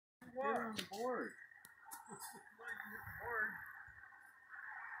on the board.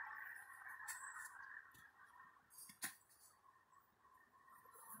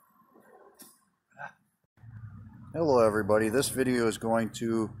 Hello everybody, this video is going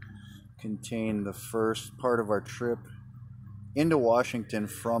to contain the first part of our trip into Washington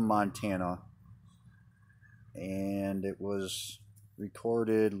from Montana, and it was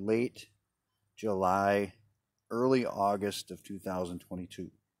recorded late July, early August of 2022.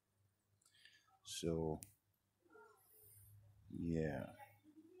 So yeah,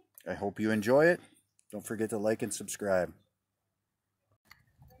 I hope you enjoy it. Don't forget to like and subscribe.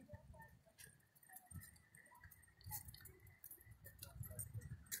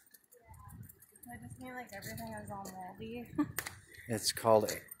 I just mean like everything is all moldy. It's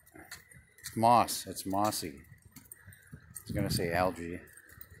called moss. It's mossy. I was gonna say algae.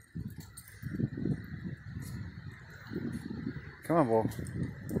 Come on, Bull.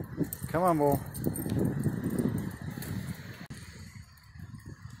 Come on, Bull.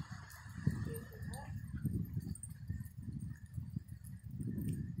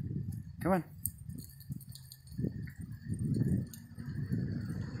 Come on.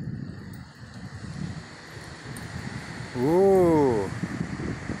 Ooh.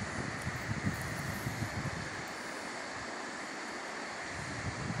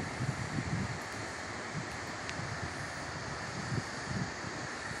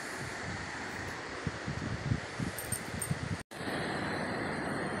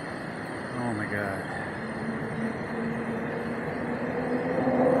 Oh my God.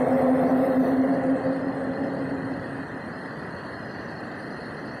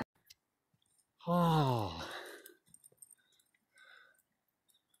 Oh.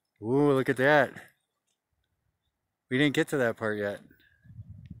 Ooh, look at that. We didn't get to that part yet.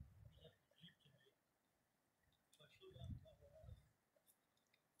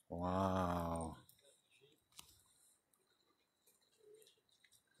 Wow.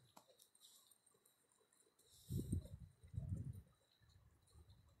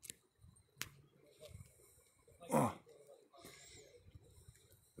 Oh.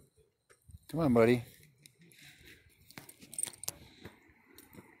 Come on, buddy.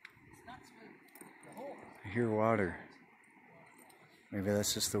 I hear water. Maybe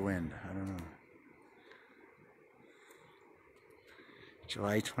that's just the wind. I don't know.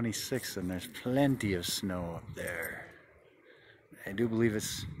 July 26th, and there's plenty of snow up there. I do believe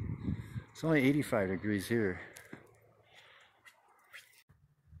it's only 85 degrees here.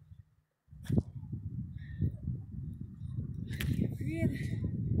 Breathe.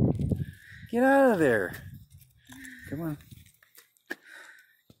 Get out of there. Come on.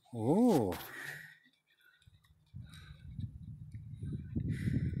 Oh.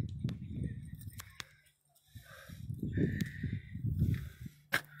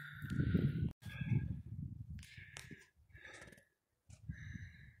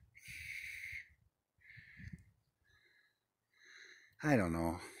 I don't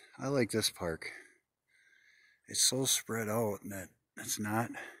know. I like this park. It's so spread out that it's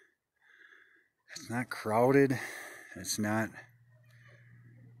not crowded. It's not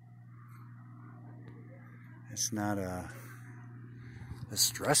as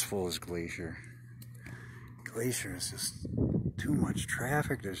stressful as Glacier. Glacier is just too much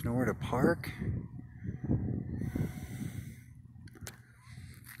traffic. There's nowhere to park.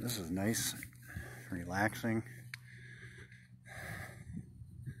 This is nice, relaxing.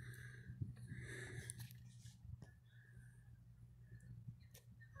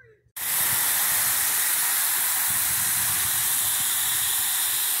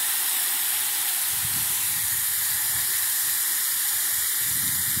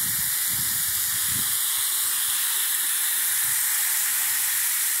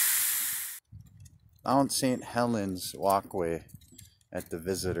 Mount St. Helen's walkway at the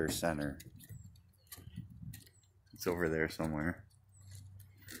visitor center. It's over there somewhere.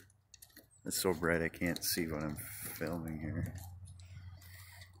 It's so bright I can't see what I'm filming here.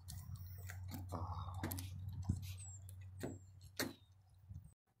 Oh.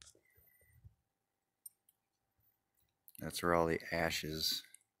 That's where all the ashes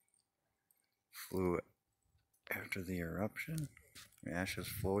flew after the eruption. The ashes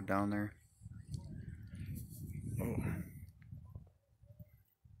flowed down there. Oh.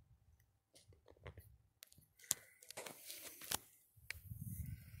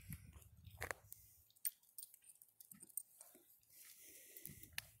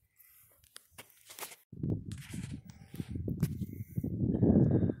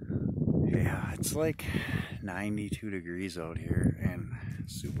 Yeah, it's like 92 degrees out here and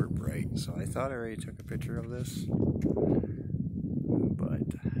super bright, so I thought I already took a picture of this, but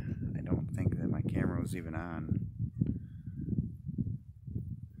was even on.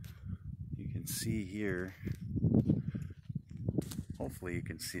 You can see here, hopefully you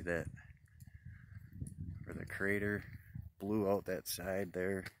can see that, where the crater blew out that side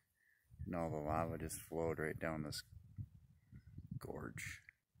there, and all the lava just flowed right down this gorge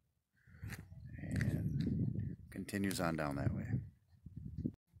and continues on down that way.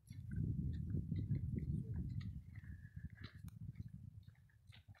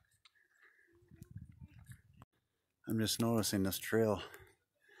 I'm just noticing this trail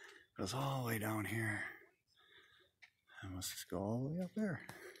goes all the way down here. I must just go all the way up there.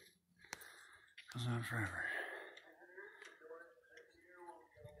 Goes on forever.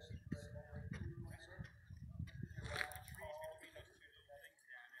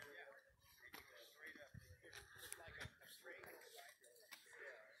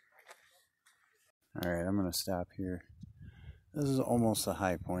 Alright, I'm gonna stop here. This is almost the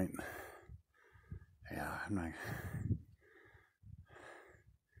high point. Yeah,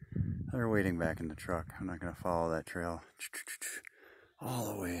 they're waiting back in the truck. I'm not gonna follow that trail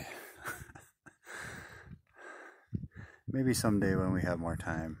all the way. Maybe someday when we have more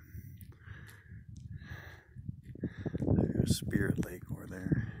time. There's a Spirit Lake over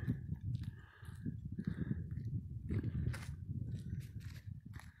there.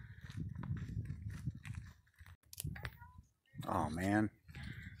 Oh man,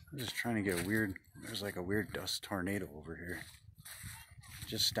 I'm just trying to get weird. There's like a weird dust tornado over here. It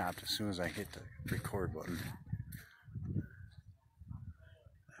just stopped as soon as I hit the record button.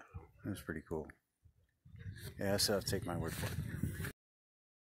 It was pretty cool. Yeah, I still have to take my word for it.